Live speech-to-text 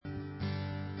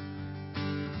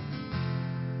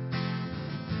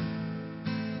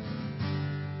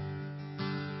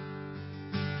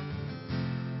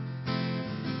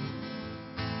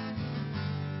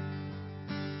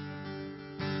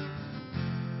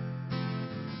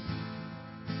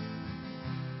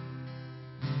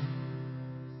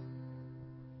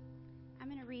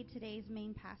today's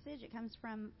main passage. It comes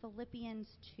from Philippians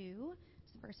 2,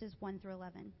 verses 1 through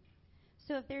 11.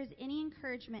 So if there is any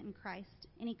encouragement in Christ,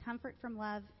 any comfort from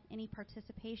love, any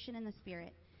participation in the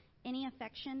Spirit, any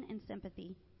affection and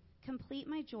sympathy, complete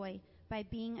my joy by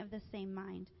being of the same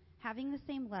mind, having the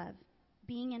same love,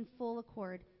 being in full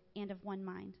accord and of one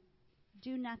mind.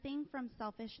 Do nothing from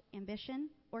selfish ambition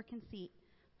or conceit,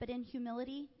 but in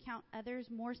humility count others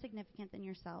more significant than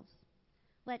yourselves.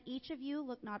 Let each of you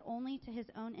look not only to his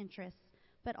own interests,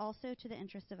 but also to the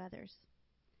interests of others.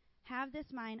 Have this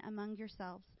mind among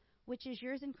yourselves, which is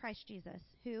yours in Christ Jesus,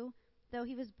 who, though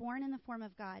he was born in the form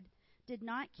of God, did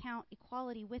not count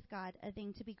equality with God a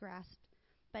thing to be grasped,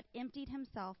 but emptied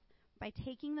himself by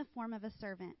taking the form of a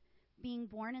servant, being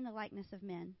born in the likeness of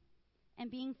men. And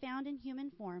being found in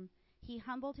human form, he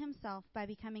humbled himself by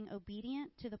becoming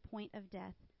obedient to the point of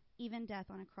death, even death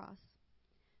on a cross.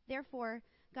 Therefore,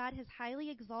 God has highly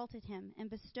exalted him and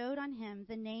bestowed on him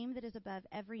the name that is above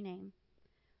every name,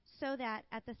 so that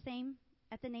at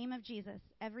the name of Jesus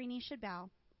every knee should bow,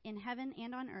 in heaven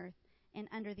and on earth and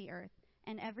under the earth,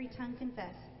 and every tongue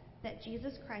confess that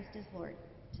Jesus Christ is Lord,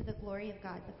 to the glory of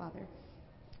God the Father.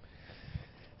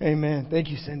 Amen. Thank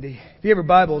you, Cindy. If you have your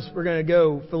Bibles, we're going to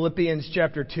go Philippians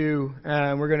chapter 2.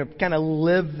 We're going to kind of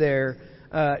live there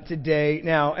today.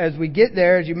 Now, as we get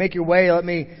there, as you make your way, let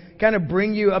me kind of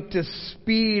bring you up to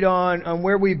speed on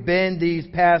where we've been these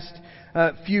past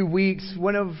few weeks.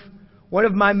 One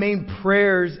of my main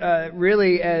prayers,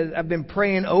 really, as I've been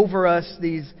praying over us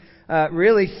these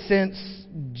really since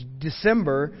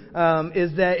December,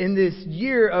 is that in this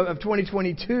year of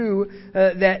 2022,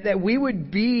 that we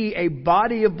would be a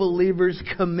body of believers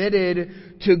committed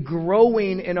to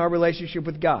growing in our relationship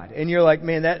with God. And you're like,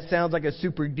 man, that sounds like a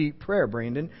super deep prayer,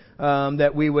 Brandon,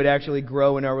 that we would actually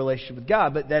grow in our relationship with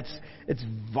God. But it's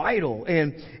vital.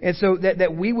 And so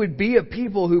that we would be a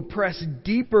people who press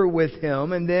deeper with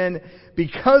Him. And then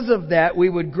because of that, we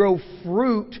would grow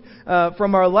fruit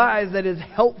from our lives that is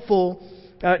helpful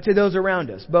to those around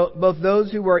us, both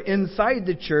those who are inside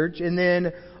the church and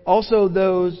then also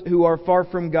those who are far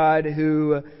from God,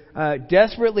 who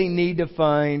desperately need to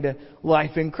find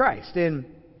life in Christ. And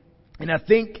I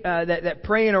think that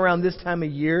praying around this time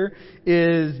of year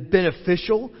is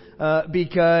beneficial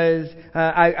because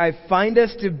I find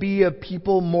us to be a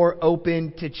people more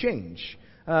open to change.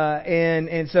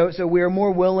 And so we are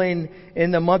more willing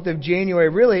in the month of January,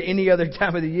 really any other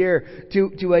time of the year,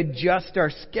 to adjust our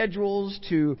schedules,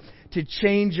 to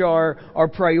change our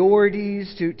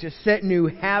priorities, to set new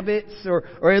habits,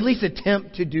 or at least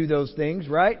attempt to do those things,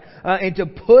 right? And to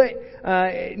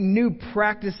put new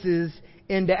practices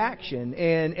into action.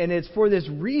 And it's for this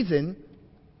reason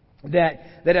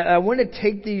that I want to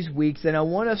take these weeks and I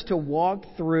want us to walk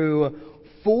through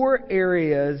 4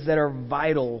 areas that are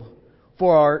vital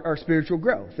for our spiritual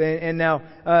growth. And now,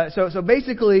 so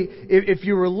basically, if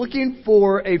you were looking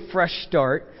for a fresh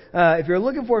start, if you're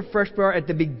looking for a fresh start at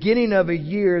the beginning of a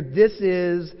year, this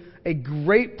is a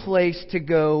great place to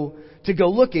go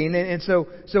looking. And so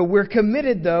we're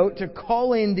committed, though, to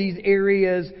calling these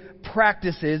areas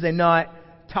practices and not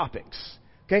topics.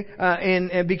 Okay?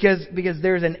 And because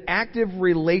there's an active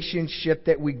relationship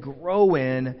that we grow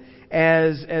in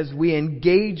as we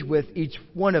engage with each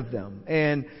one of them.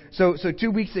 And so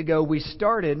 2 weeks ago we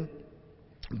started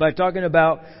by talking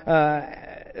about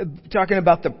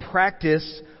the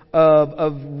practice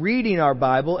of reading our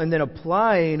Bible and then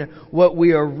applying what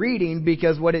we are reading,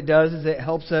 because what it does is it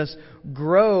helps us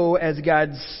grow as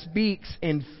God speaks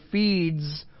and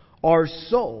feeds our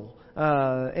soul.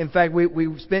 In fact,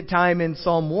 we spent time in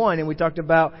Psalm 1 and we talked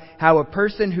about how a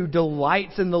person who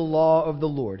delights in the law of the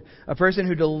Lord, a person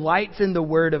who delights in the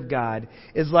Word of God,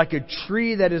 is like a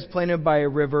tree that is planted by a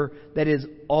river that is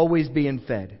always being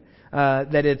fed.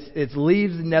 That its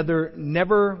leaves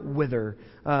never wither.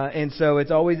 And so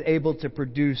it's always able to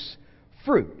produce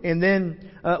fruit. And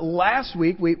then last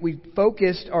week we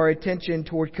focused our attention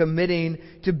toward committing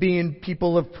to being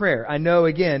people of prayer. I know,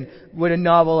 again, what a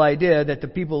novel idea that the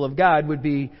people of God would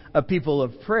be a people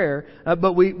of prayer.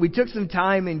 But we took some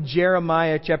time in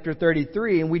Jeremiah chapter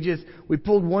 33 and we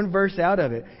pulled one verse out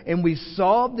of it. And we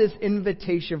saw this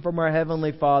invitation from our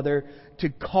Heavenly Father to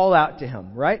call out to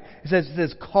Him, right? It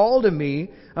says, call to me.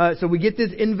 So we get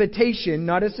this invitation,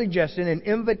 not a suggestion, an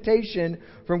invitation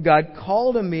from God.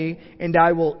 Call to me and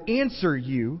I will answer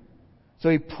you. So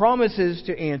He promises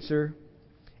to answer,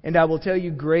 and I will tell you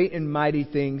great and mighty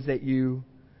things that you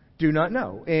do not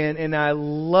know. And I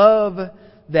love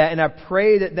that, and I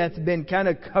pray that that's been kind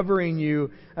of covering you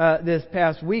this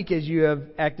past week as you have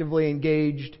actively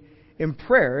engaged in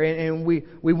prayer. And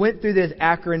we went through this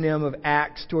acronym of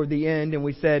ACTS toward the end, and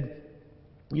we said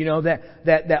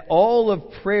that all of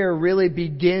prayer really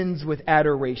begins with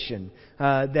adoration.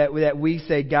 That we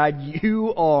say, God,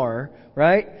 you are,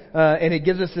 right? And it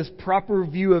gives us this proper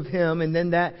view of Him, and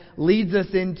then that leads us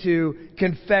into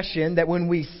confession, that when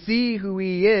we see who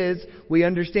He is, we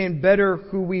understand better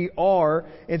who we are,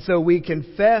 and so we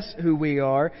confess who we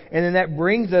are, and then that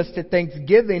brings us to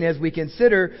thanksgiving as we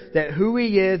consider that who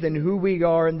He is and who we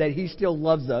are, and that He still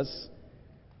loves us.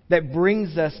 That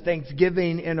brings us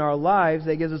thanksgiving in our lives,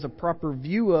 that gives us a proper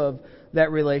view of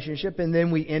that relationship, and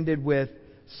then we ended with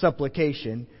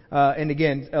supplication. And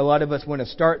again, a lot of us want to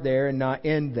start there and not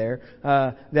end there.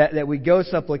 That we go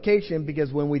supplication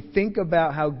because when we think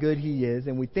about how good He is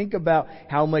and we think about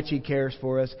how much He cares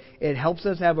for us, it helps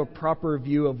us have a proper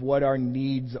view of what our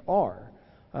needs are.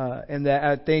 And that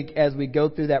I think as we go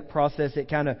through that process, it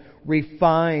kind of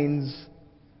refines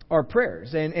our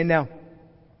prayers. And now,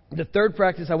 the third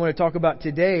practice I want to talk about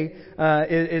today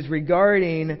is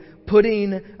regarding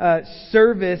putting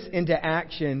service into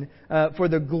action for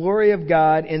the glory of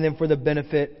God and then for the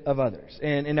benefit of others.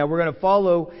 And now we're going to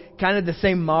follow kind of the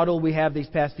same model we have these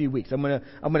past few weeks. I'm going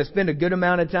to spend a good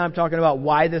amount of time talking about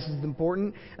why this is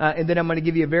important, and then I'm going to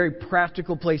give you a very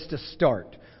practical place to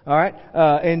start. All right,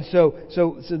 and so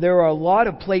there are a lot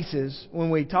of places when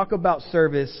we talk about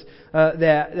service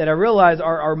that I realize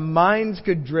our minds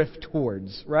could drift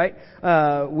towards. Right,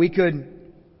 we could.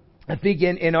 I think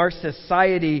in our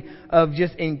society of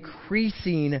just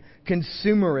increasing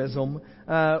consumerism,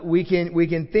 we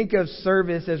can think of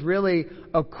service as really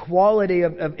a quality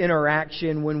of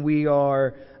interaction when we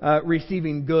are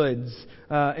receiving goods.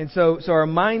 And so our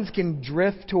minds can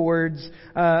drift towards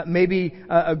maybe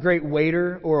a great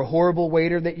waiter or a horrible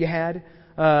waiter that you had.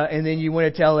 And then you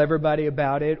want to tell everybody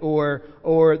about it, or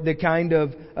the kind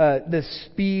of the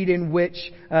speed in which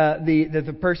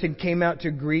the person came out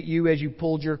to greet you as you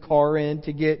pulled your car in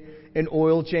to get an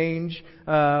oil change,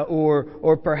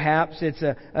 or perhaps it's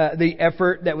the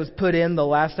effort that was put in the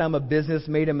last time a business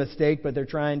made a mistake, but they're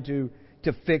trying to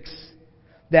fix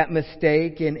that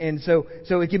mistake, and so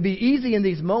it can be easy in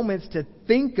these moments to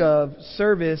think of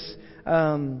service,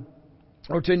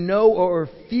 or to know or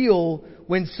feel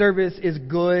when service is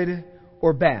good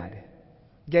or bad.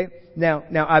 Okay? Now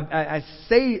I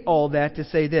say all that to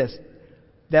say this.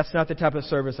 That's not the type of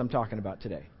service I'm talking about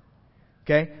today.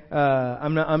 Okay?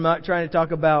 I'm not trying to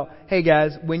talk about, hey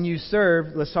guys, when you serve,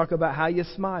 let's talk about how you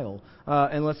smile.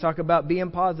 And let's talk about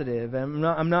being positive.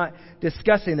 I'm not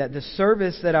discussing that. The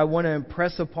service that I want to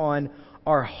impress upon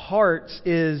our hearts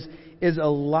is a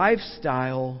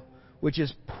lifestyle which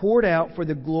is poured out for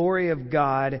the glory of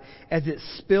God as it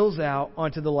spills out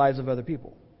onto the lives of other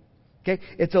people. Okay?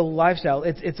 It's a lifestyle.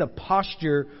 It's a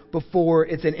posture before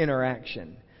it's an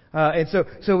interaction. And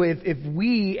so if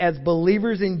we as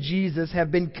believers in Jesus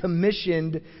have been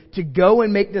commissioned to go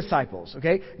and make disciples,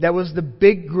 okay? That was the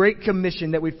big, great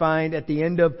commission that we find at the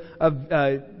end of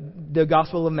the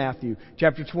Gospel of Matthew,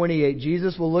 chapter 28.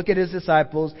 Jesus will look at His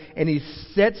disciples and He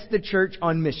sets the church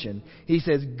on mission. He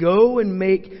says, go and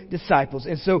make disciples.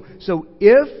 And so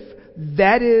if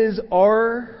that is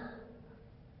our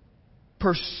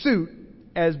pursuit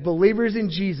as believers in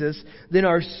Jesus, then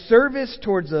our service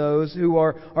towards those who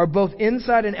are both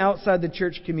inside and outside the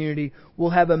church community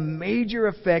will have a major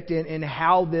effect in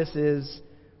how this is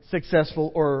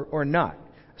successful or not.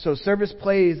 So service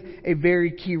plays a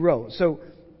very key role. So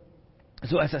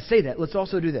as I say that, let's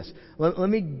also do this. Let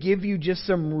me give you just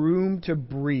some room to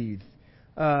breathe.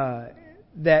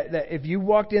 That if you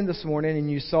walked in this morning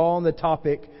and you saw on the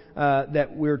topic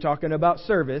that we were talking about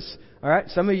service, all right,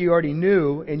 some of you already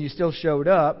knew and you still showed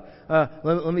up.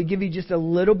 Let me give you just a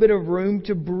little bit of room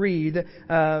to breathe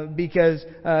because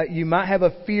you might have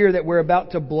a fear that we're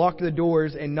about to block the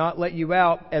doors and not let you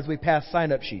out as we pass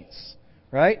sign-up sheets,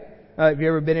 right? Have you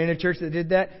ever been in a church that did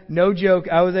that? No joke.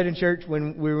 I was at a church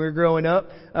when we were growing up.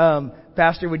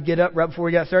 Pastor would get up right before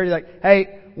we got started like,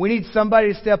 hey, we need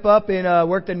somebody to step up and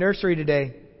work the nursery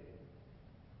today.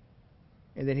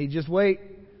 And then he'd just wait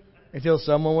until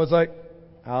someone was like,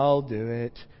 I'll do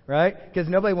it. Right? Because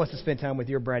nobody wants to spend time with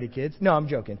your bratty kids. No, I'm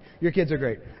joking. Your kids are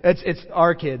great. It's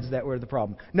our kids that were the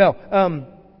problem. No.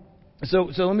 So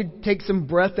let me take some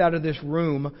breath out of this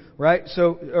room, right?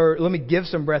 Or let me give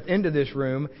some breath into this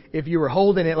room. If you were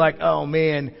holding it like, oh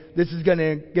man, this is going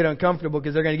to get uncomfortable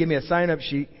because they're going to give me a sign-up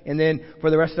sheet, and then for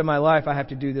the rest of my life I have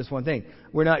to do this one thing.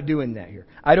 We're not doing that here.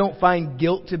 I don't find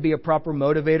guilt to be a proper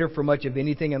motivator for much of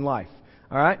anything in life.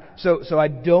 All right? So I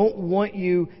don't want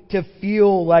you to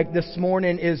feel like this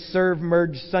morning is Serve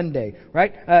Merge Sunday,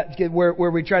 right?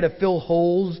 Where we try to fill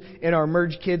holes in our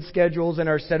Merge Kids schedules and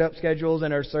our setup schedules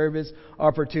and our service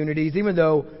opportunities, even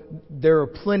though there are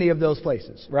plenty of those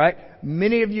places, right?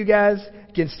 Many of you guys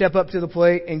can step up to the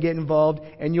plate and get involved,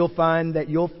 and you'll find that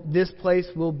this place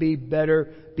will be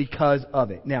better because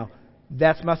of it. Now,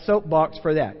 that's my soapbox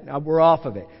for that. Now, we're off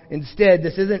of it. Instead,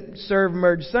 this isn't Serve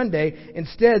Merge Sunday.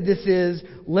 Instead, this is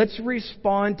let's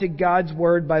respond to God's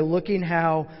Word by looking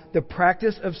how the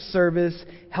practice of service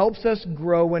helps us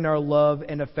grow in our love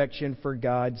and affection for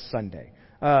God Sunday.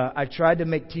 I tried to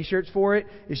make T-shirts for it.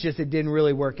 It's just it didn't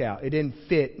really work out. It didn't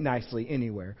fit nicely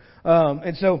anywhere.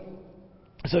 And so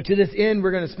to this end,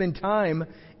 we're going to spend time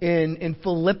in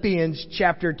Philippians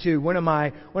chapter 2, one of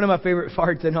my favorite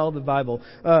parts in all the Bible.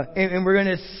 And we're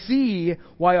going to see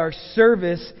why our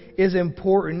service is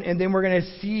important, and then we're going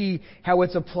to see how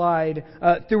it's applied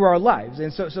through our lives.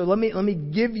 And so let me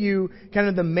give you kind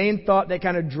of the main thought that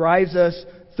kind of drives us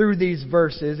through these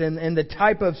verses and the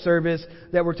type of service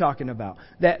that we're talking about.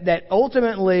 That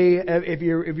ultimately, if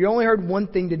you only heard one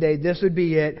thing today, this would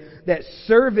be it. That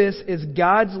service is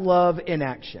God's love in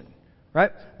action.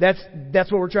 Right?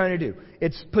 That's what we're trying to do.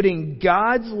 It's putting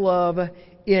God's love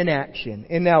in action.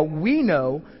 And now we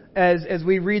know, as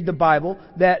we read the Bible,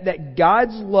 that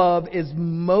God's love is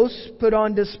most put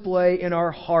on display in our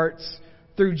hearts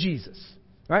through Jesus.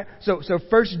 Right? So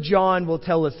 1 John will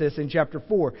tell us this in chapter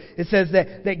 4. It says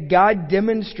that God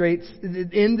demonstrates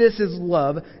in this is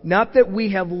love, not that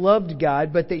we have loved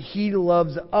God, but that He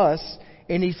loves us,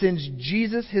 and He sends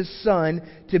Jesus, His Son,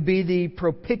 to be the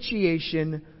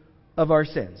propitiation of our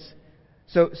sins.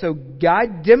 So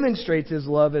God demonstrates His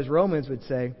love, as Romans would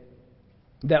say,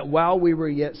 that while we were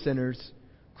yet sinners,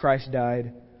 Christ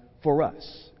died for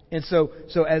us. And so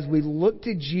as we look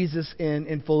to Jesus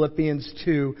in Philippians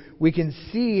 2, we can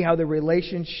see how the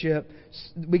relationship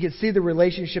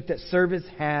that service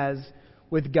has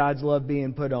with God's love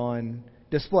being put on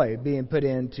display, being put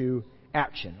into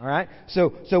action. All right?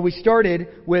 So we started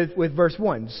with verse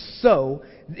 1. So,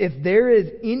 if there is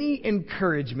any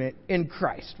encouragement in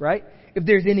Christ, right? If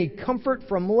there's any comfort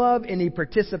from love, any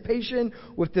participation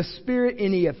with the Spirit,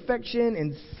 any affection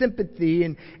and sympathy,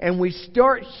 and we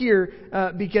start here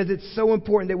because it's so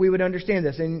important that we would understand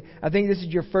this. And I think this is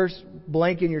your first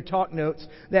blank in your talk notes,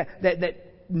 that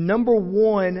number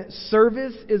one,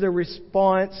 service is a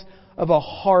response of a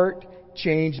heart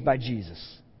changed by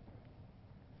Jesus.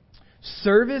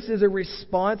 Service is a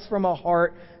response from a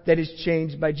heart that is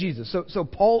changed by Jesus. So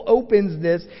Paul opens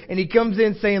this and he comes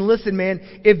in saying, listen,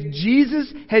 man, if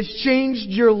Jesus has changed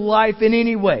your life in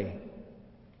any way,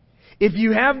 if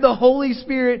you have the Holy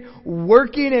Spirit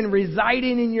working and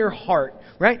residing in your heart,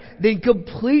 right, then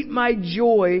complete my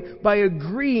joy by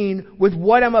agreeing with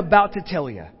what I'm about to tell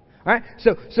you. All right?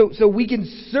 So we can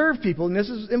serve people, and this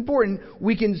is important,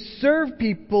 we can serve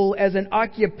people as an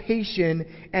occupation,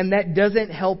 and that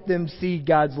doesn't help them see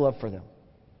God's love for them.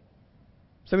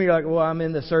 Some of you are like, well, I'm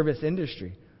in the service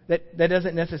industry. That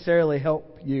doesn't necessarily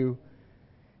help you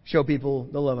show people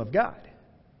the love of God.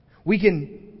 We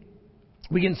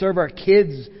can serve our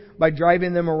kids by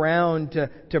driving them around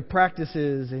to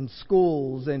practices and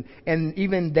schools, and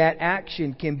even that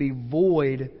action can be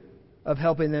void of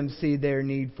helping them see their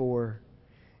need for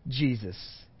Jesus.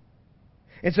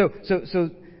 And so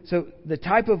the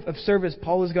type of service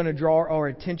Paul is going to draw our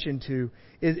attention to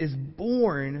is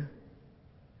born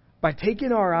by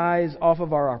taking our eyes off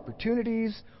of our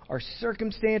opportunities, our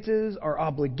circumstances, our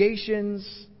obligations,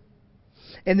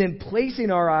 and then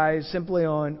placing our eyes simply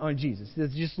on Jesus.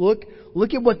 Just look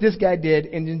at what this guy did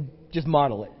and then just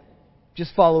model it.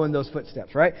 Just following those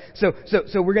footsteps, right? So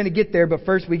we're going to get there, but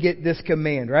first we get this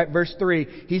command, right? Verse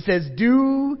 3, he says,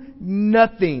 do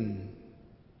nothing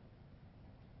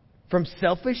from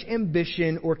selfish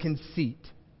ambition or conceit,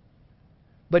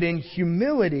 but in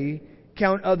humility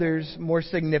count others more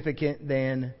significant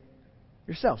than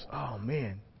yourselves. Oh,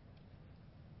 man.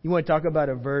 You want to talk about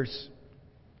a verse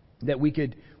that we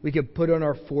could put on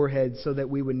our forehead so that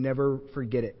we would never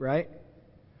forget it, right?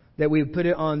 That we put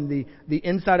it on the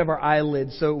inside of our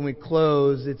eyelids, so when we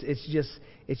close,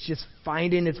 it's just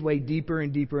finding its way deeper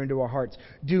and deeper into our hearts.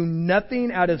 Do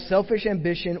nothing out of selfish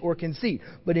ambition or conceit,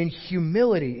 but in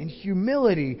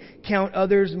humility count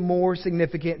others more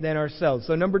significant than ourselves.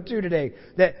 So number 2 today,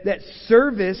 that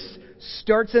service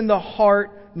starts in the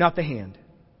heart, not the hand.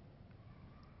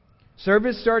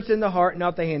 Service starts in the heart,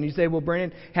 not the hand. You say, well,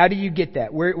 Brandon, how do you get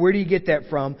that? Where do you get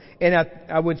that from? And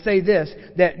I would say this,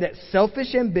 that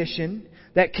selfish ambition,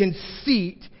 that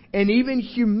conceit, and even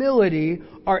humility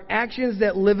are actions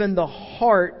that live in the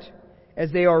heart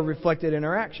as they are reflected in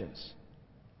our actions.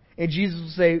 And Jesus will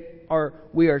say,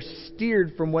 we are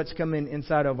steered from what's coming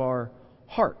inside of our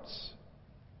hearts.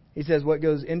 He says, what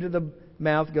goes into the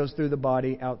mouth goes through the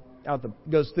body,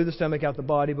 goes through the stomach, out the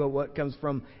body, but what comes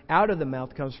from out of the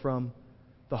mouth comes from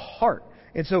the heart.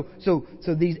 And so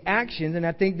these actions, and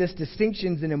I think this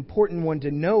distinction is an important one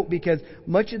to note, because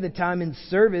much of the time in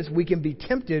service we can be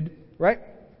tempted, right?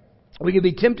 We can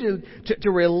be tempted to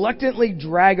reluctantly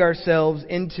drag ourselves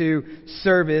into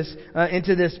service,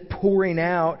 into this pouring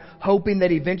out, hoping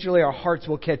that eventually our hearts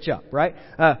will catch up, right?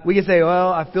 We can say,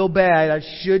 well, I feel bad, I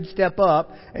should step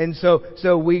up. And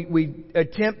so we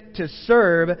attempt to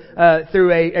serve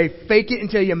through a fake it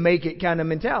until you make it kind of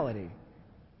mentality.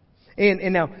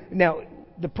 And now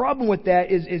the problem with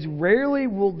that is rarely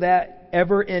will that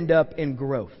ever end up in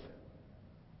growth.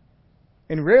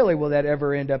 And rarely will that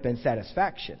ever end up in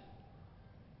satisfaction.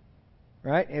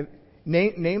 Right? And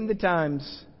name the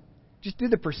times, just do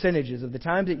the percentages of the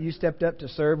times that you stepped up to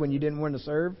serve when you didn't want to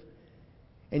serve.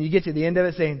 And you get to the end of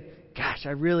it saying, gosh,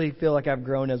 I really feel like I've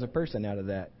grown as a person out of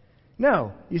that.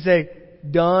 No. You say,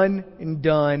 done and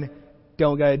done,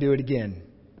 don't got to do it again.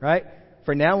 Right?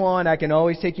 For now on, I can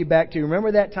always take you back to,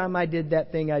 remember that time I did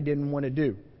that thing I didn't want to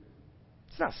do.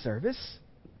 It's not service.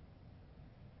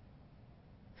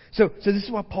 So this is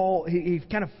why Paul, he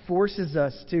kind of forces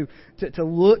us to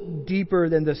look deeper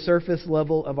than the surface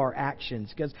level of our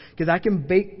actions. Because I can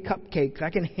bake cupcakes,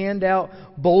 I can hand out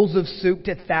bowls of soup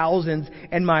to thousands,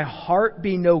 and my heart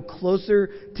be no closer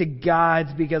to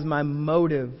God's because my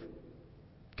motive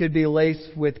could be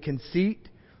laced with conceit,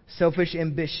 selfish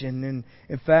ambition, and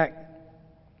in fact,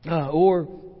 or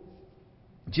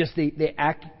just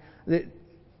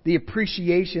the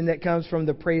appreciation that comes from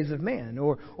the praise of man,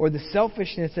 or the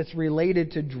selfishness that's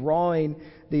related to drawing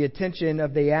the attention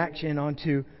of the action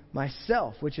onto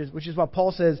myself, which is what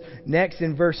Paul says next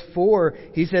in verse 4.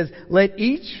 He says, let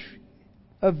each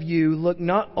of you look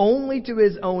not only to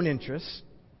his own interests,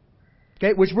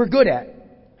 okay, which we're good at.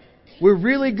 We're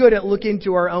really good at looking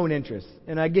to our own interests.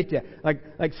 And I get that.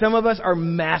 Like some of us are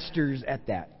masters at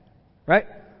that. Right?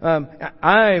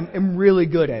 I am really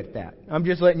good at that. I'm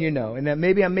just letting you know. And that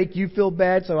maybe I make you feel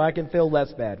bad so I can feel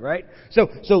less bad, right? So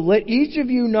let each of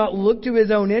you not look to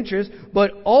his own interest, but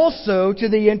also to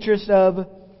the interest of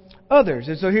others.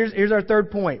 And so here's our third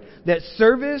point. That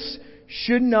service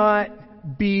should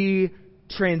not be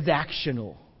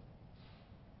transactional.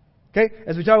 Okay?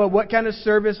 As we talk about what kind of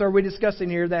service are we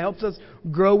discussing here that helps us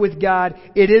grow with God,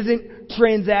 it isn't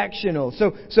transactional.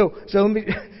 So let me...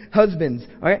 Husbands,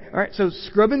 all right. So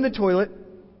scrubbing the toilet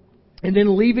and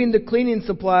then leaving the cleaning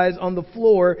supplies on the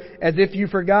floor as if you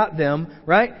forgot them,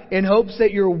 right? In hopes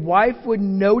that your wife would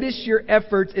notice your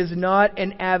efforts is not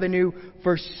an avenue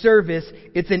for service.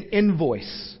 It's an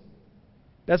invoice.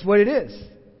 That's what it is.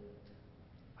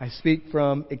 I speak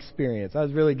from experience. I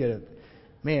was really good at it.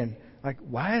 Man, like,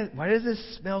 why does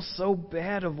this smell so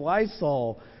bad of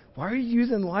Lysol? Why are you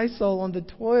using Lysol on the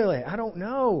toilet? I don't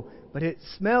know. But it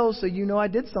smells, so you know I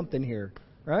did something here.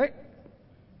 Right?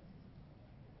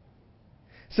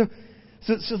 So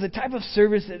the type of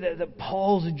service that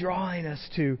Paul's drawing us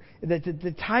to,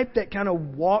 the type that kind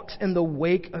of walks in the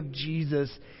wake of Jesus,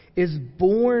 is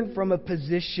born from a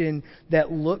position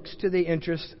that looks to the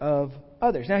interests of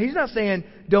others. Now, he's not saying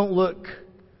don't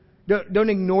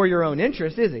ignore your own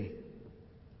interest, is he?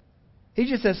 He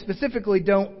just says specifically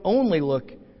don't only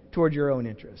look toward your own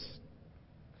interests.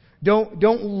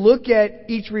 Don't look at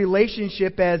each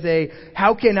relationship as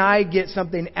how can I get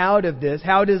something out of this?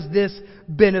 How does this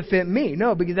benefit me?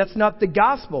 No, because that's not the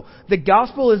gospel. The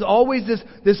gospel is always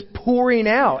this pouring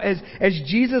out. As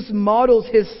Jesus models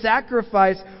his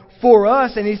sacrifice for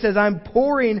us, and he says, I'm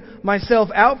pouring myself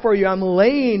out for you. I'm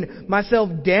laying myself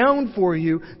down for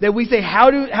you. That we say, how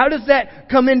does that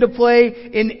come into play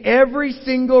in every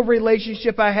single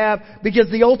relationship I have?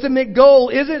 Because the ultimate goal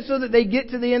isn't so that they get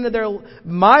to the end of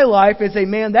my life and say,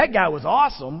 man, that guy was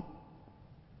awesome.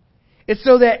 It's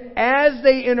so that as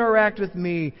they interact with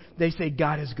me, they say,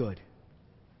 God is good.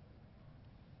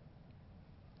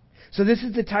 So this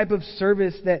is the type of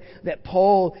service that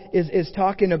Paul is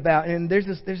talking about. And there's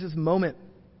this moment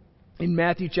in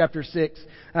Matthew chapter 6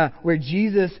 where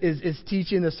Jesus is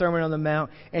teaching the Sermon on the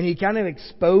Mount, and he kind of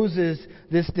exposes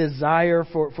this desire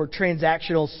for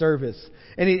transactional service.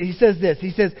 And he says this.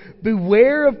 He says,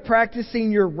 beware of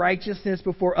practicing your righteousness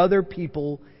before other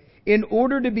people in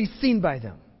order to be seen by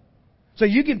them. So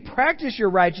you can practice your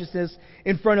righteousness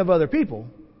in front of other people.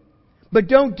 But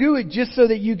don't do it just so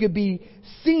that you could be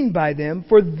seen by them,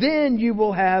 for then you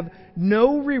will have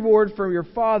no reward from your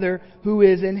Father who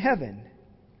is in heaven.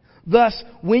 Thus,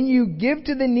 when you give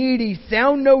to the needy,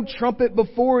 sound no trumpet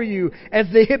before you, as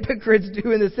the hypocrites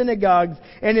do in the synagogues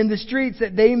and in the streets,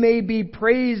 that they may be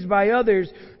praised by others.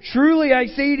 Truly I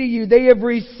say to you, they have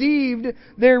received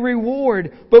their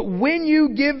reward. But when you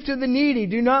give to the needy,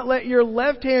 do not let your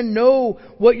left hand know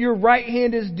what your right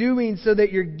hand is doing, so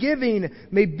that your giving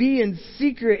may be in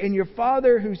secret, and your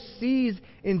Father who sees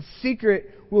in secret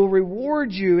will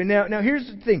reward you. And now here's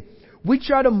the thing. We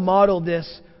try to model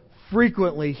this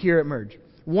frequently here at Merge.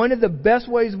 One of the best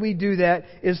ways we do that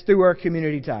is through our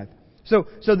community tithe. So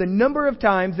the number of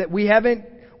times that we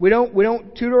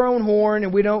don't toot our own horn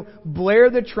and we don't blare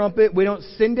the trumpet, we don't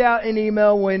send out an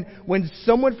email when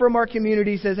someone from our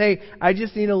community says, "Hey, I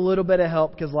just need a little bit of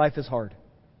help because life is hard.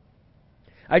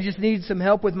 I just need some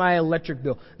help with my electric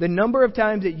bill." The number of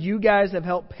times that you guys have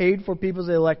helped paid for people's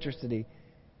electricity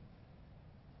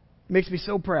makes me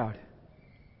so proud.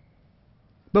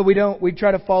 But we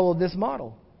try to follow this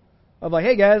model of like,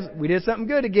 "Hey guys, we did something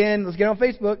good again. Let's get on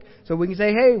Facebook so we can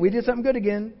say, hey, we did something good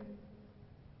again."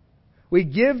 We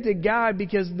give to God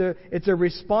because it's a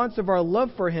response of our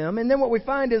love for Him. And then what we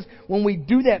find is when we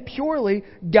do that purely,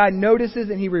 God notices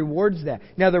and He rewards that.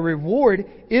 Now the reward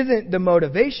isn't the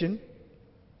motivation.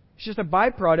 It's just a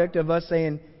byproduct of us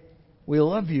saying, "We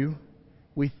love you,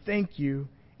 we thank you,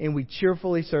 and we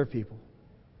cheerfully serve people."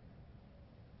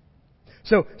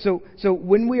 So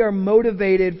when we are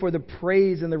motivated for the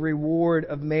praise and the reward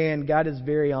of man, God is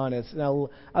very honest. And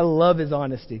I love His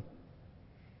honesty.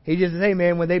 He just says, "Hey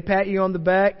man, when they pat you on the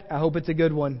back, I hope it's a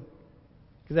good one."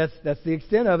 Because that's the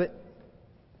extent of it.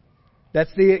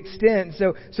 That's the extent.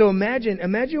 So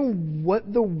imagine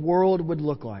what the world would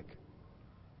look like.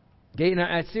 Okay, and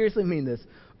I seriously mean this.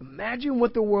 Imagine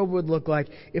what the world would look like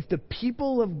if the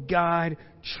people of God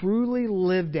truly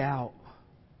lived out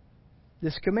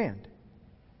this command.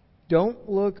 Don't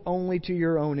look only to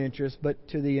your own interest, but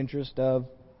to the interest of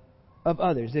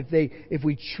others. If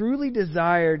we truly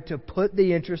desired to put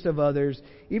the interest of others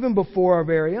even before our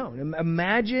very own,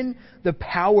 imagine the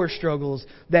power struggles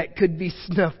that could be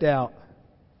snuffed out.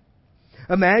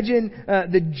 Imagine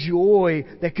the joy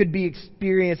that could be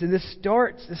experienced. And this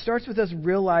starts with us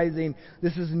realizing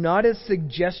this is not a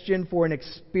suggestion for an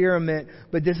experiment,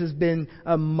 but this has been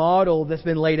a model that's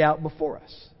been laid out before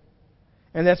us.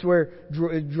 And that's where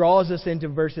it draws us into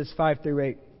verses 5 through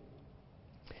 8.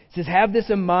 It says, "Have this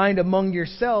in mind among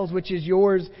yourselves, which is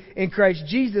yours in Christ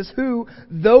Jesus, who,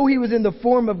 though He was in the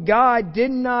form of God,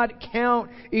 did not count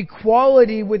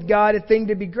equality with God a thing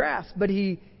to be grasped, but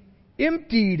He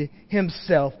emptied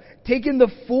Himself, taking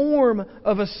the form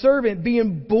of a servant,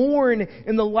 being born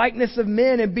in the likeness of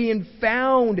men, and being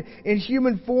found in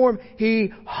human form,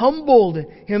 He humbled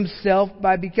Himself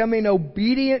by becoming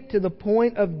obedient to the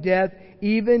point of death,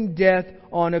 even death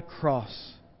on a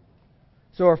cross."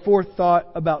 So our fourth thought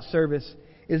about service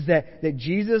is that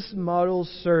Jesus models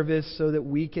service so that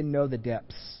we can know the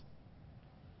depths.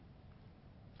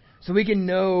 So we can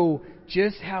know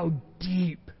just how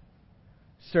deep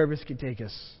service can take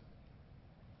us.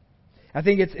 I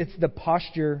think it's the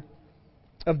posture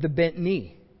of the bent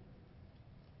knee.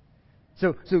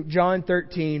 So John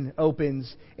 13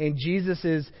 opens, and Jesus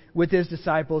is with His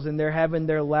disciples, and they're having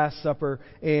their Last Supper,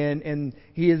 and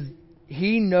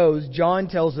He knows, John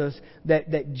tells us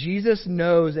that Jesus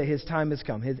knows that His time has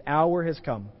come, His hour has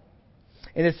come.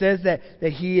 And it says that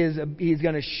He's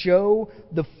going to show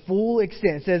the full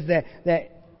extent. It says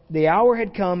that the hour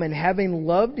had come, and having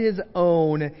loved His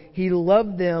own, He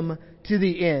loved them to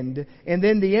the end. And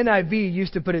then the NIV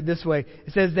used to put it this way.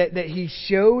 It says that He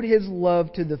showed His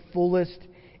love to the fullest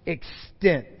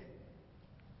extent.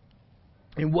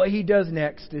 And what He does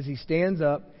next is He stands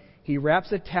up, He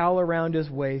wraps a towel around His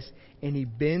waist, and He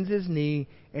bends His knee,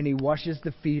 and He washes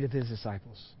the feet of His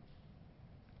disciples.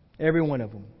 Every one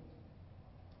of them.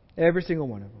 Every single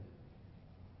one of them.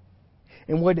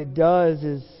 And what it does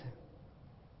is,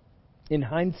 in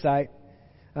hindsight,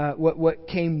 what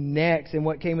came next and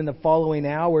what came in the following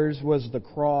hours was the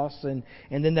cross, and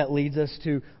then that leads us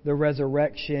to the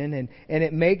resurrection, and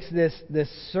it makes this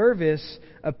service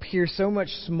appear so much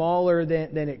smaller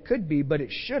than it could be, but it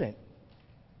shouldn't,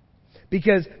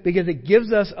 because it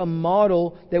gives us a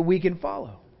model that we can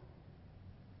follow.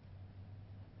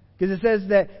 Because it says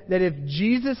that if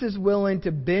Jesus is willing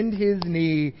to bend His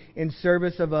knee in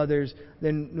service of others,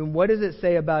 then what does it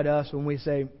say about us when we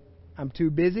say, "I'm too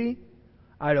busy,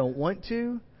 I don't want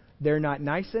to, they're not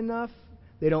nice enough,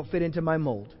 they don't fit into my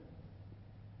mold"?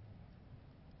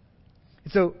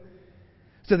 So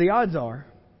the odds are,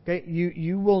 okay,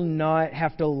 you will not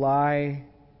have to lay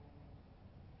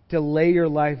your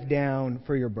life down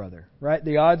for your brother, right?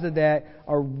 The odds of that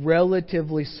are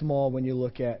relatively small when you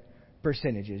look at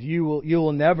percentages. You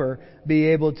will never be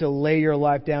able to lay your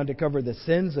life down to cover the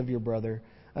sins of your brother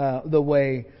the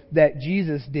way that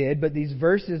Jesus did. But these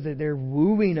verses, that they're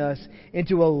wooing us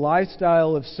into a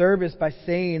lifestyle of service by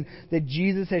saying that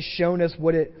Jesus has shown us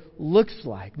what it looks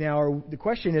like. Now, the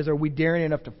question is, are we daring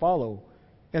enough to follow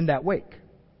in that wake?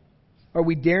 Are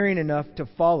we daring enough to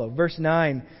follow? Verse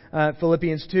 9,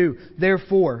 Philippians 2.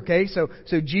 Therefore, okay, so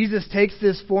Jesus takes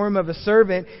this form of a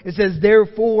servant. It says,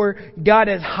 therefore, God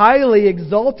has highly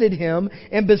exalted Him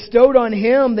and bestowed on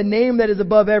Him the name that is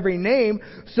above every name,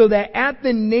 so that at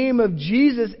the name of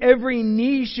Jesus every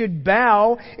knee should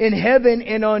bow in heaven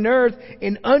and on earth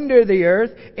and under the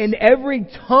earth, and every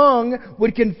tongue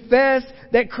would confess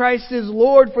that Christ is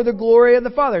Lord, for the glory of the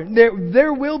Father.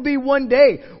 There will be one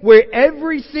day where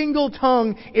every single tongue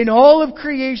in all of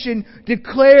creation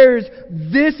declares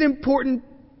this important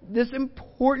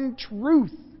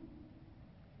truth,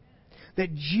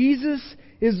 that Jesus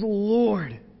is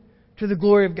Lord, to the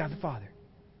glory of God the Father.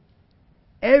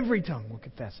 Every tongue will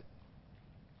confess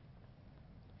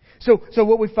it. So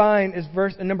what we find is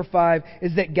verse number 5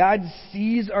 is that God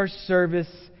sees our service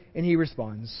and He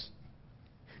responds.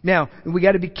 Now, we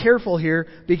got to be careful here,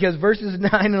 because verses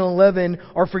 9 and 11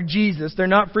 are for Jesus. They're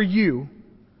not for you.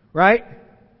 Right?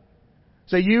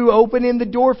 So you opening the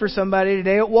door for somebody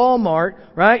today at Walmart,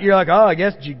 right? You're like, oh, I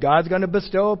guess God's going to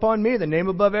bestow upon me the name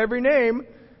above every name.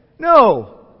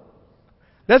 No.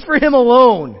 That's for Him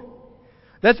alone.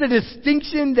 That's a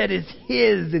distinction that is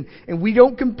His, and we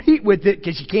don't compete with it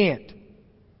because you can't.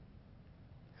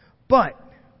 But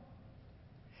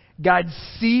God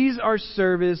sees our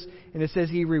service, and it says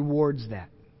He rewards that.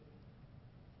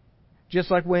 Just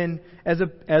like when, as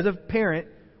a parent,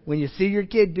 when you see your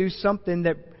kid do something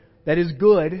that is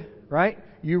good, right?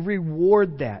 You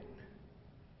reward that.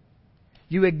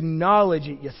 You acknowledge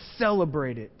it. You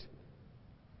celebrate it.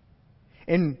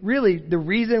 And really, the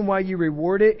reason why you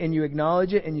reward it and you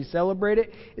acknowledge it and you celebrate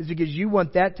it is because you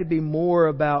want that to be more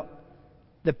about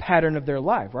the pattern of their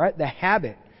life, right? The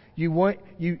habit.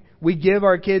 We give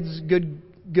our kids good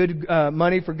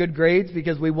money for good grades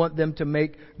because we want them to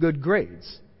make good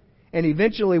grades. And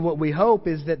eventually what we hope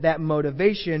is that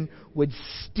motivation would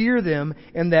steer them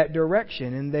in that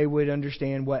direction, and they would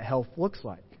understand what health looks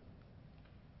like.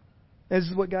 This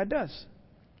is what God does.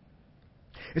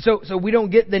 And so we don't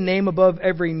get the name above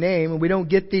every name, and we don't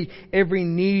get the every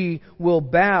knee will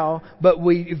bow, but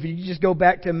if you just go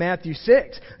back to Matthew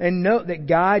 6 and note that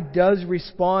God does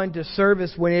respond to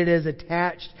service when it is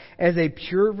attached as a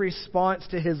pure response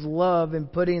to His love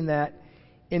and putting that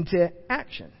into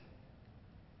action.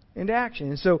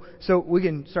 And so we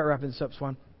can start wrapping this up,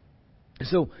 Swan.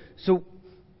 So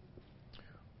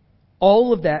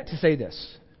all of that to say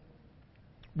this.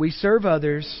 We serve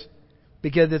others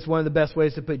because it's one of the best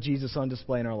ways to put Jesus on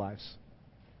display in our lives.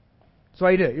 That's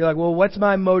why you do it. You're like, well, what's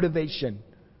my motivation?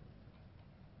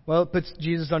 Well, it puts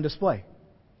Jesus on display.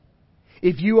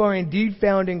 If you are indeed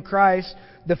found in Christ,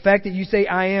 the fact that you say,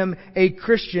 I am a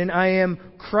Christian, I am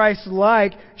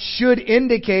Christ-like, should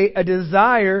indicate a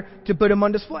desire to put Him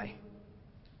on display.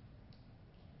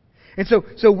 And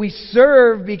so we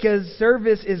serve because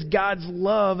service is God's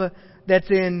love that's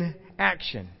in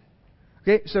action.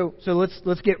 Okay, so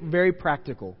let's get very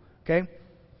practical. Okay,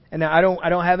 and now I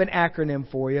don't have an acronym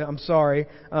for you. I'm sorry.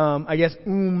 I guess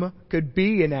could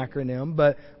be an acronym,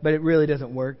 but it really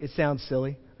doesn't work. It sounds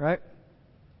silly, right?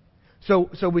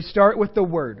 So we start with the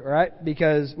Word, right?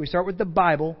 Because we start with the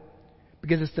Bible,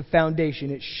 because it's the foundation.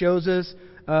 It shows us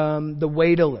the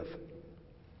way to live.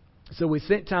 So we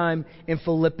spent time in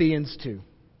Philippians 2.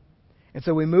 And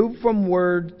so we move from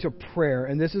word to prayer.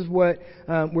 And this is what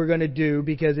we're going to do,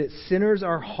 because it centers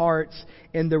our hearts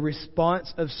in the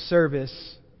response of service.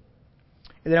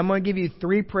 And then I'm going to give you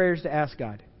 3 prayers to ask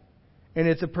God. And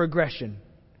it's a progression.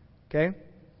 Okay?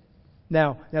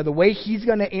 Now the way He's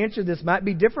going to answer this might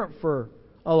be different for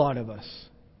a lot of us.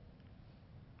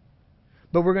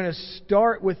 But we're going to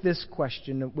start with this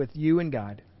question with you and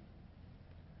God.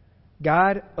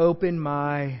 God, open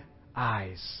my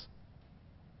eyes.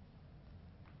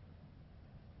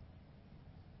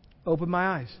 Open my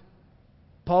eyes.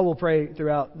 Paul will pray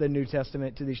throughout the New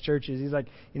Testament to these churches. He's like,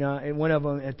 in one of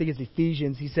them, I think it's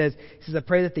Ephesians, he says, I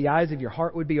pray that the eyes of your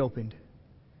heart would be opened.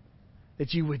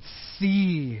 That you would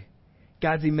see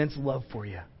God's immense love for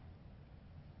you.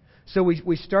 So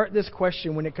we start this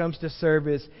question when it comes to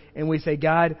service, and we say,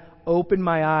 God, open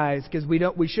my eyes, because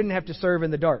we shouldn't have to serve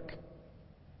in the dark.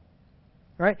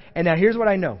 Right? And now here's what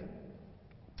I know.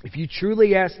 If you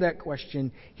truly ask that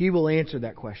question, He will answer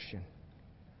that question.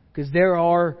 Because there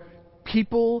are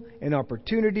people and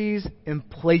opportunities and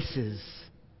places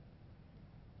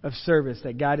of service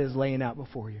that God is laying out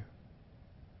before you.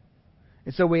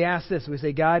 And so we ask this. We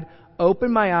say, God,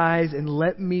 open my eyes and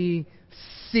let me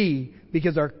see.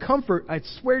 Because our comfort, I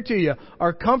swear to you,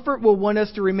 our comfort will want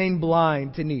us to remain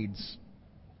blind to needs.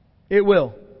 It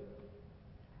will.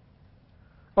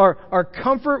 Our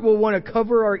comfort will want to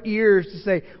cover our ears to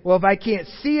say, well, if I can't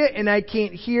see it and I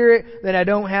can't hear it, then I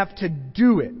don't have to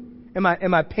do it. Am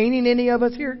I painting any of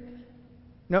us here?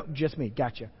 No, just me.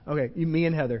 Gotcha. Okay, me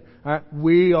and Heather. All right,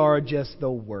 we are just the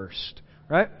worst,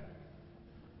 right?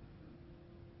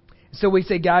 So we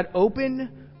say, God,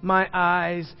 open my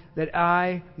eyes that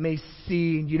I may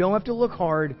see. You don't have to look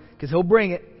hard because He'll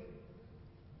bring it.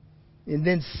 And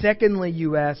then secondly,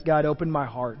 you ask, God, open my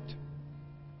heart.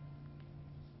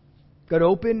 God,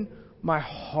 open my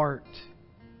heart.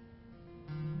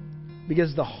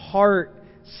 Because the heart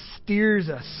steers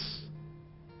us.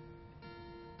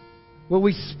 What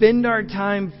we spend our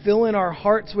time filling our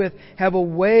hearts with have a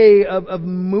way of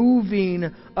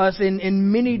moving us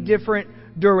in many different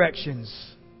directions.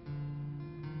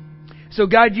 So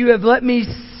God, you have let me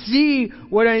see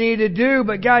what I need to do,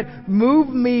 but God, move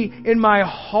me in my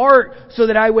heart so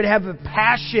that I would have a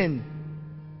passion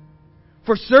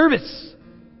for service.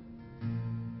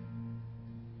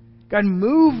 God,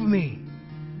 move me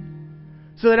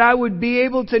so that I would be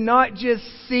able to not just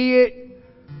see it,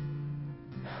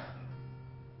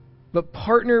 but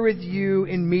partner with you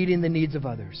in meeting the needs of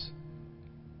others.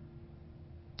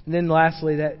 And then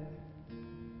lastly, that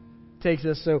takes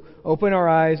us, so open our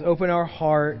eyes, open our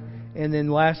heart, and then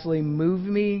lastly, move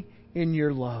me in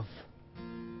your love.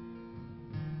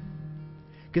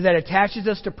 Because that attaches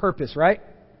us to purpose, right?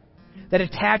 That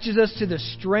attaches us to the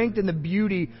strength and the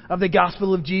beauty of the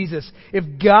gospel of Jesus. If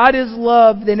God is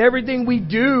love, then everything we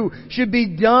do should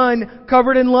be done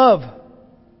covered in love.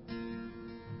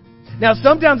 Now,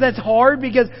 sometimes that's hard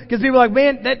because people are like,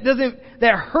 man,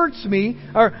 that hurts me,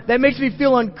 or that makes me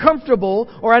feel uncomfortable,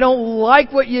 or I don't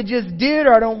like what you just did,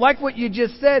 or I don't like what you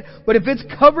just said. But if it's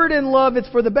covered in love, it's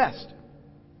for the best.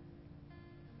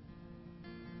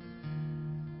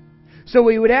 So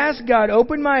we would ask God,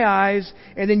 open my eyes,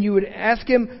 and then you would ask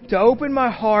Him to open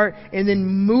my heart, and then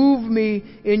move me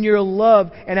in your love.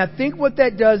 And I think what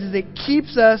that does is it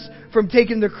keeps us from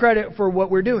taking the credit for what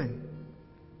we're doing.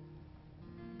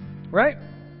 Right?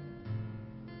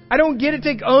 I don't get to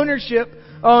take ownership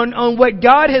on what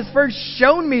God has first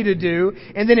shown me to do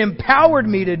and then empowered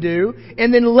me to do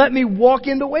and then let me walk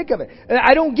in the wake of it.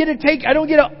 I don't get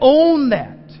to own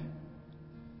that.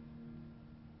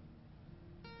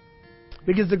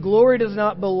 Because the glory does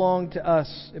not belong to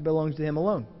us. It belongs to Him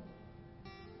alone.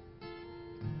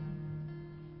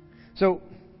 So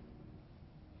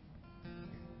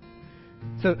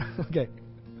okay.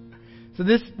 So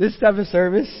this type of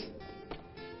service,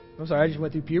 I'm sorry, I just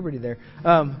went through puberty there.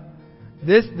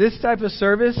 This type of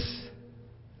service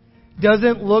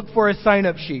doesn't look for a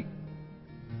sign-up sheet.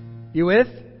 You with?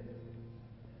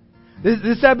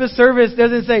 This type of service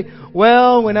doesn't say,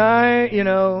 well, when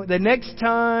the next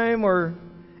time, or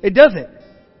it doesn't.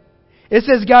 It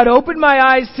says, God, open my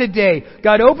eyes today.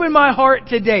 God, open my heart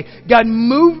today. God,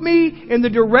 move me in the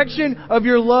direction of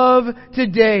your love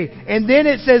today. And then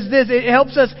it says this, it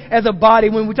helps us as a body.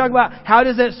 When we talk about how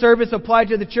does that service apply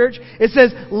to the church, it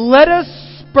says, let us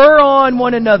spur on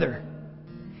one another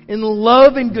in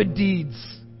love and good deeds.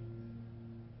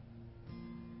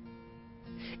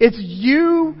 It's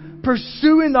you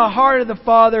pursuing the heart of the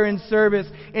Father in service,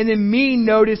 and then me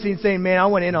noticing, saying, man, I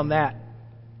want in on that.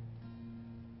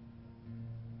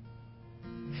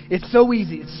 It's so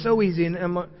easy. It's so easy. And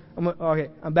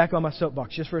I'm back on my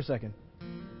soapbox just for a second.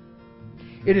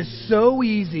 It is so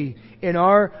easy in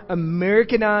our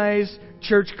Americanized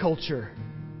church culture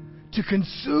to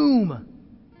consume.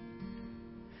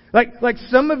 Like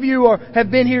some of you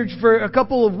have been here for a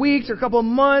couple of weeks or a couple of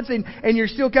months, and you're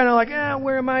still kind of like,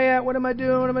 where am I at? What am I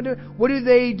doing? What am I doing? What do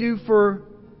they do for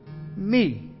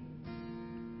me?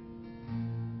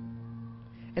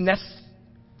 And it's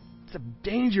a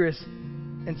dangerous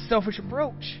and selfish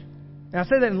approach. And I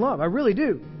say that in love. I really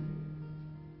do.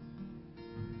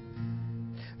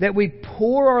 That we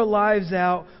pour our lives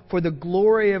out for the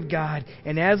glory of God.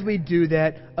 And as we do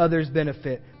that, others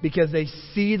benefit because they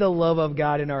see the love of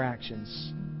God in our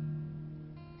actions.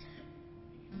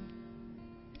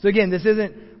 So again, this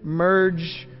isn't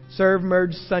serve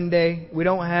merge Sunday. We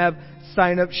don't have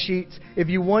sign-up sheets. If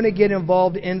you want to get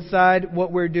involved inside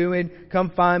what we're doing, come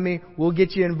find me. We'll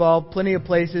get you involved. Plenty of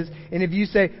places. And if you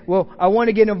say, well, I want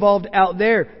to get involved out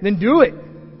there, then do it.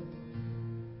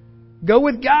 Go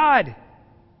with God.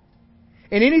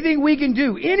 And anything we can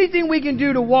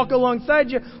do to walk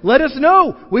alongside you, let us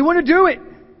know. We want to do it.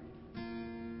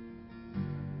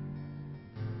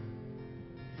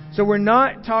 So we're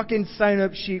not talking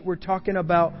sign-up sheet. We're talking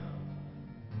about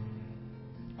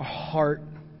a heart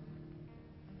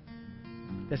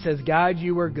that says, God,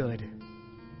 you are good.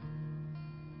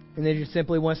 And that just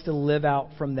simply wants to live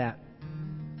out from that.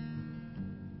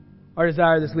 Our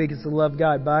desire this week is to love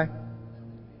God by.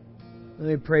 Let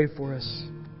me pray for us.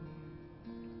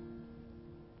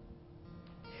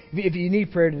 If you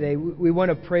need prayer today, we want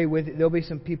to pray with you. There'll be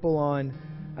some people on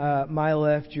my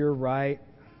left, your right.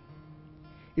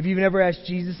 If you've never asked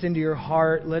Jesus into your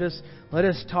heart, let us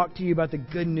talk to you about the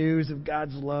good news of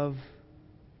God's love.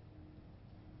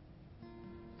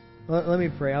 Let me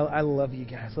pray. I love you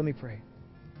guys. Let me pray.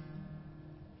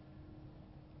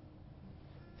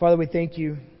 Father, we thank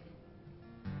you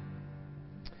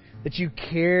that you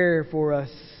care for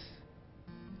us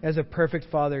as a perfect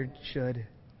Father should.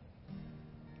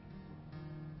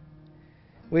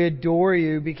 We adore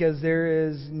you because there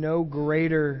is no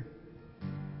greater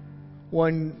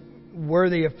one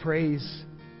worthy of praise.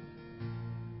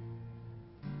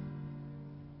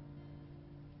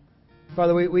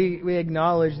 Father, we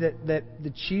acknowledge that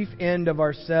the chief end of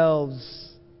ourselves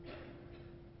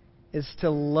is to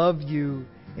love you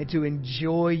and to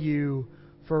enjoy you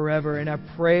forever. And I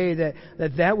pray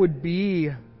that would be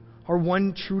our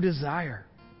one true desire.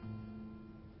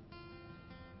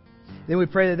 Then we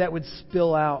pray that would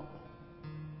spill out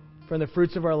from the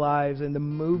fruits of our lives and the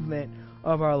movement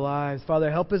of our lives.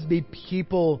 Father, help us be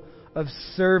people of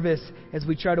service as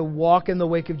we try to walk in the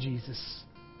wake of Jesus.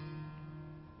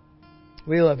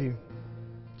 We love you.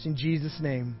 It's in Jesus'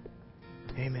 name.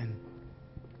 Amen.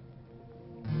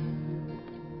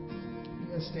 You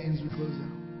guys stand as we close out.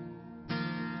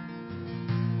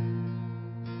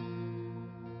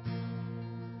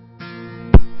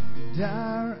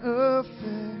 Our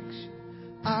affection,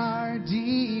 our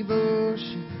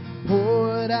devotion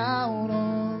poured out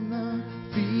on the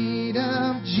feet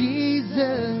of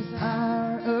Jesus.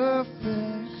 Our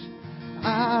affection,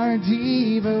 our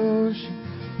devotion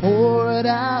poured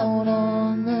out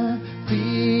on the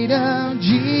feet of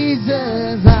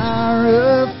Jesus. Our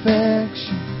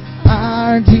affection,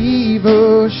 our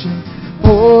devotion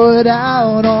poured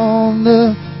out on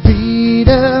the feet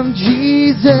of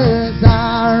Jesus.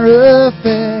 Our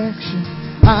affection,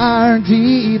 our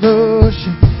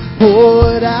devotion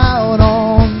poured out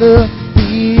on the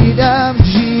feet of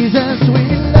Jesus.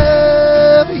 We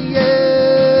love you.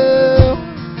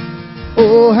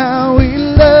 Oh, how we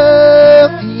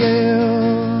love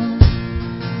you.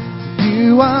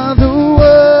 You are the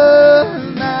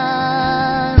one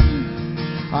that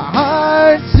our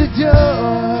hearts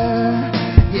adore.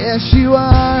 Yes, you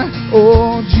are.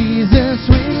 Oh, Jesus,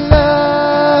 we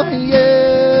love you.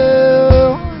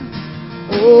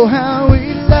 Oh, how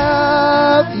we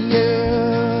love you.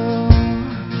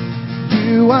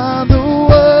 You are the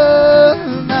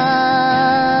one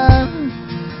that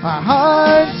our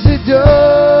hearts adore.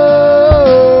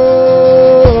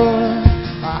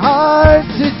 Our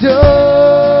hearts adore.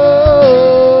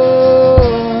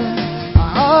 Our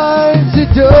hearts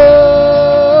adore.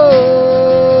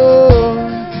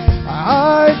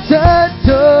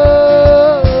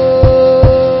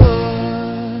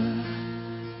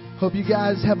 Hope you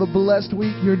guys have a blessed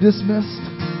week. You're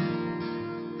dismissed.